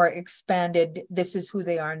that more expanded, this is who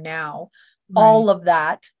they are now. All of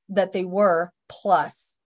that they were,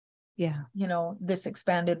 plus, you know, this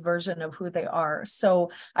expanded version of who they are. So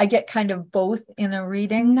I get kind of both in a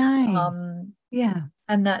reading. Yeah.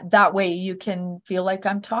 And that way you can feel like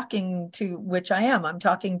I'm talking to, which I am. I'm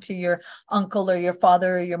talking to your uncle or your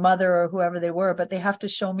father or your mother or whoever they were, but they have to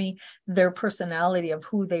show me their personality of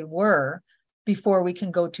who they were before we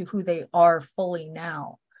can go to who they are fully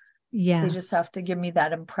now. Yeah. They just have to give me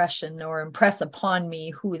that impression or impress upon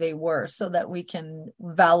me who they were so that we can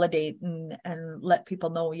validate and let people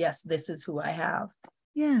know, yes, this is who I have.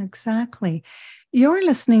 Yeah, exactly. You're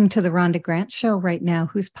listening to the Rhonda Grant Show right now,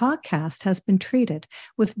 whose podcast has been treated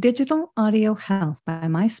with digital audio health by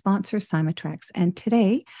my sponsor, Symatrax. And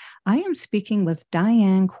today I am speaking with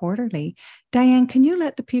Diane Quarterly. Diane, can you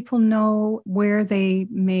let the people know where they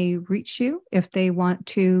may reach you if they want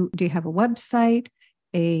to? Do you have a website,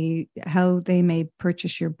 how they may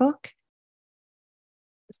purchase your book?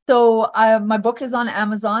 So my book is on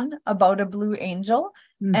Amazon, About a Blue Angel.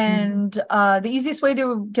 Mm-hmm. And the easiest way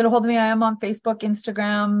to get a hold of me, I am on Facebook,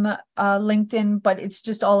 Instagram, LinkedIn, but it's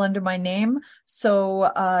just all under my name.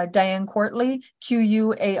 So Diane Quartly,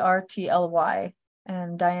 Quartly,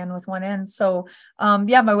 and Diane with one N. So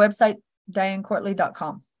yeah, my website,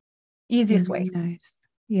 dianequartly.com. Easiest way. Nice.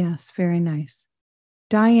 Yes, very nice.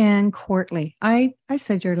 Diane Quartly. I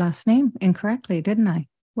said your last name incorrectly, didn't I?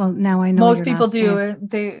 Well, now I know Most your people last do.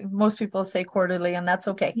 name. Most people say quarterly, and that's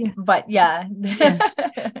okay. Yeah. But yeah.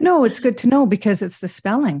 No, it's good to know because it's the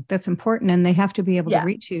spelling that's important and they have to be able to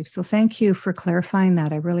reach you. So thank you for clarifying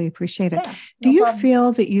that. I really appreciate it. Yeah, do you problem.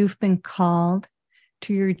 feel that you've been called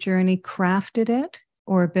to your journey, crafted it,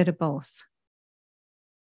 or a bit of both?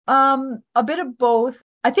 A bit of both.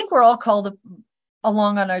 I think we're all called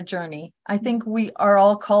along on our journey. I think we are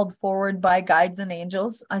all called forward by guides and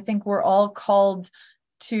angels. I think we're all called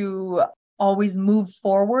to always move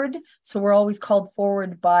forward. So we're always called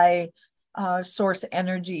forward by source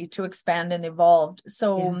energy to expand and evolve.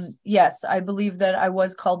 So yes, I believe that I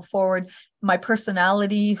was called forward. My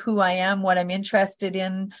personality, who I am, what I'm interested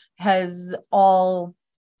in, has all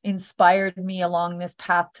inspired me along this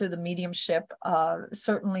path to the mediumship.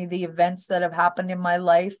 Certainly the events that have happened in my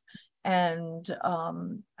life and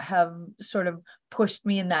have sort of pushed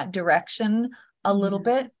me in that direction a little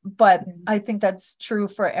bit, but I think that's true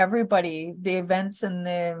for everybody. The events and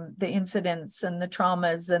the incidents and the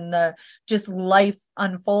traumas and the just life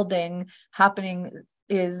unfolding happening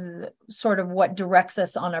is sort of what directs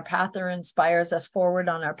us on our path or inspires us forward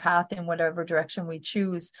on our path in whatever direction we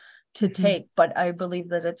choose to take. But I believe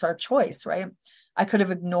that it's our choice, right? I could have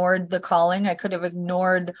ignored the calling. I could have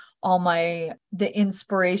ignored all the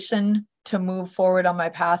inspiration to move forward on my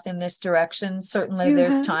path in this direction. Certainly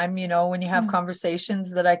there's time, when you have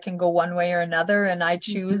conversations that I can go one way or another and I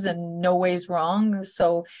choose and no way's wrong.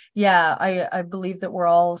 So yeah, I believe that we're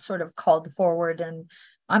all sort of called forward and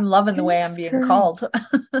I'm loving the way I'm being called.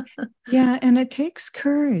 Yeah. And it takes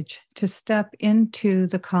courage to step into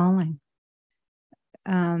the calling.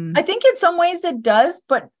 I think in some ways it does,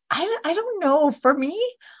 but I don't know. For me,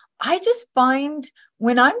 I just find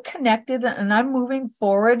when I'm connected and I'm moving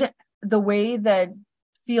forward the way that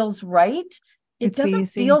feels right, it doesn't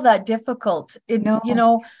feel that difficult.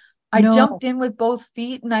 I jumped in with both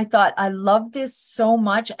feet and I thought, I love this so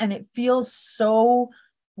much. And it feels so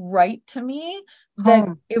right to me that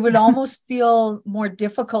it would almost feel more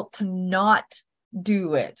difficult to not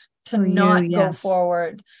do it, to not go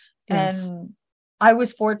forward. And I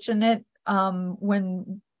was fortunate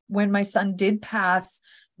when my son did pass,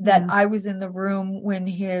 that I was in the room when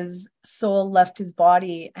his soul left his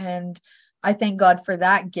body. And I thank God for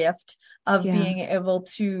that gift of being able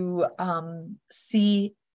to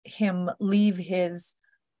see him leave his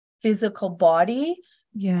physical body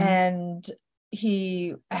and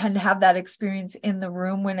have that experience in the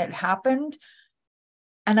room when it happened.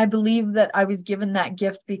 And I believe that I was given that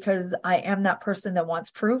gift because I am that person that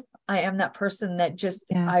wants proof. I am that person that just,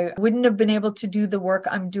 I wouldn't have been able to do the work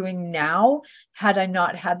I'm doing now had I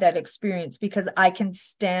not had that experience, because I can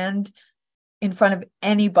stand in front of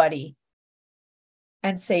anybody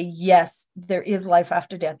and say, yes, there is life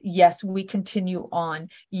after death. Yes, we continue on.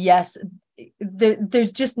 Yes,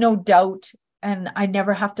 there's just no doubt. And I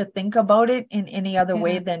never have to think about it in any other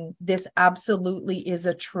way than this absolutely is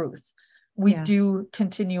a truth. We do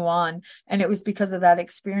continue on. And it was because of that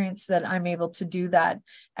experience that I'm able to do that.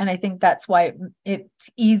 And I think that's why it's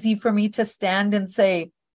easy for me to stand and say,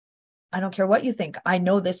 I don't care what you think. I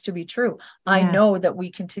know this to be true. I know that we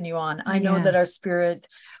continue on. I know that our spirit.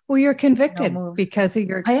 Well, you're convicted because of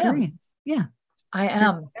your experience. Yeah. I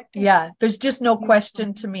am. Yeah. There's just no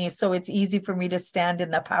question to me. So it's easy for me to stand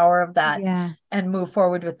in the power of that and move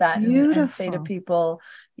forward with that and say to people,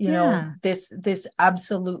 you know, this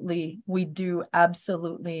absolutely, we do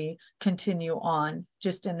absolutely continue on,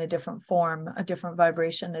 just in a different form, a different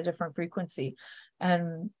vibration, a different frequency.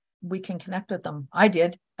 And we can connect with them. I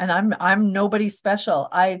did. And I'm nobody special.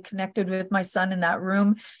 I connected with my son in that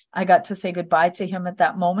room. I got to say goodbye to him at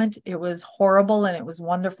that moment. It was horrible and it was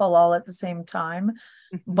wonderful all at the same time.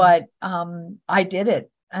 Mm-hmm. But I did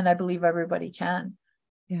it, and I believe everybody can.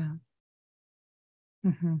 Yeah.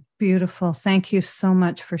 Mm-hmm. Beautiful. Thank you so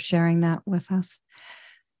much for sharing that with us.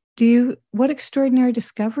 What extraordinary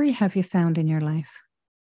discovery have you found in your life?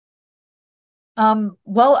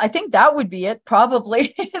 Well, I think that would be it.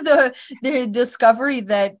 Probably the discovery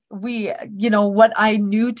that what I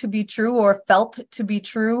knew to be true or felt to be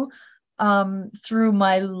true, through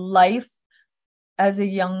my life as a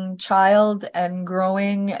young child and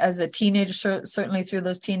growing as a teenager, certainly through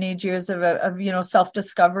those teenage years of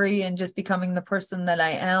self-discovery and just becoming the person that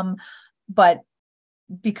I am, but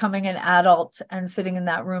becoming an adult and sitting in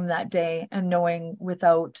that room that day and knowing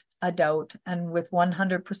without a doubt and with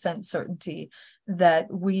 100% certainty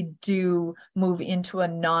that we do move into a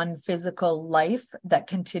non-physical life that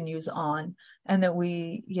continues on, and that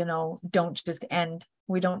we, don't just end.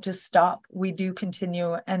 We don't just stop. We do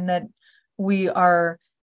continue, and that we are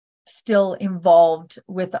still involved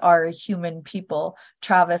with our human people.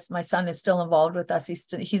 Travis, my son, is still involved with us.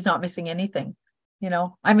 He's not missing anything.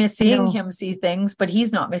 I miss seeing him see things, but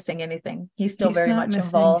he's not missing anything. He's still very much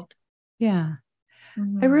involved. Yeah.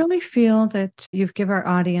 Mm-hmm. I really feel that you've given our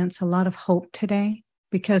audience a lot of hope today,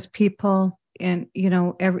 because people in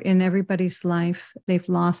everybody's life, they've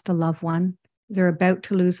lost a loved one. They're about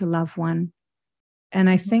to lose a loved one. And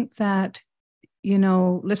I think that,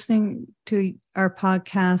 listening to our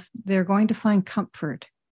podcast, they're going to find comfort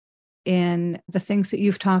in the things that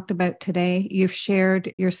you've talked about today. You've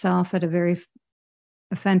shared yourself at a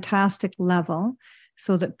fantastic level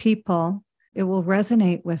so that it will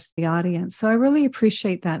resonate with the audience. So I really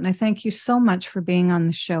appreciate that. And I thank you so much for being on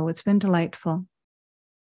the show. It's been delightful.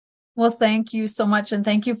 Well, thank you so much. And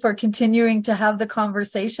thank you for continuing to have the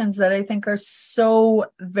conversations that I think are so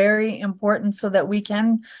very important, so that we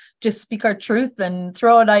can just speak our truth and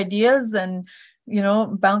throw out ideas and,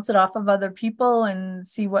 bounce it off of other people and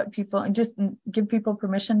see what people, and just give people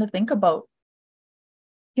permission to think about.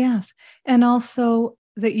 Yes. And also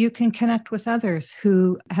that you can connect with others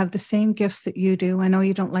who have the same gifts that you do. I know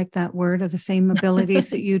you don't like that word, or the same abilities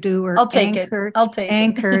that you do, or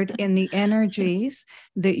anchored in the energies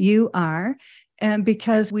that you are. And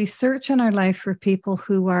because we search in our life for people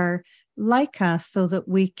who are like us, so that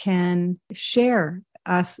we can share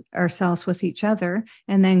ourselves with each other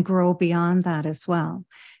and then grow beyond that as well.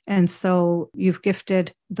 And so you've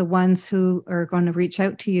gifted the ones who are going to reach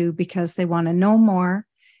out to you because they want to know more,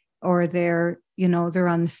 or they're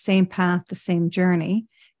on the same path, the same journey,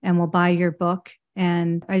 and will buy your book.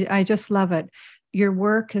 And I just love it. Your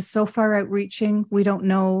work is so far outreaching. We don't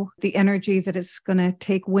know the energy that it's going to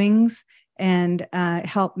take wings and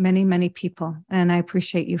help many, many people. And I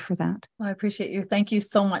appreciate you for that. Well, I appreciate you. Thank you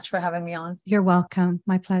so much for having me on. You're welcome.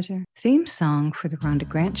 My pleasure. Theme song for the Rhonda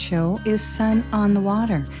Grant Show is Sun on the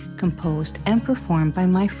Water, composed and performed by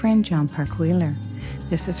my friend John Park Wheeler.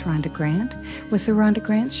 This is Rhonda Grant with the Rhonda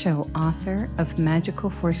Grant Show, author of Magical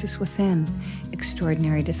Forces Within,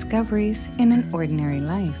 Extraordinary Discoveries in an Ordinary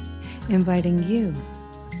Life, inviting you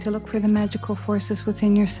to look for the magical forces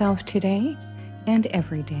within yourself today and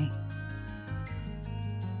every day.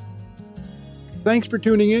 Thanks for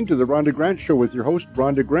tuning in to the Rhonda Grant Show with your host,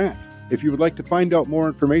 Rhonda Grant. If you would like to find out more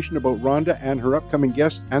information about Rhonda and her upcoming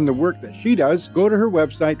guests and the work that she does, go to her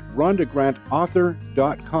website,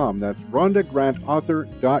 rhondagrantauthor.com. That's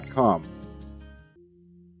rhondagrantauthor.com.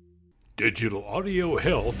 Digital Audio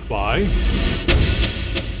Health by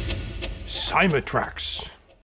Cymatrax.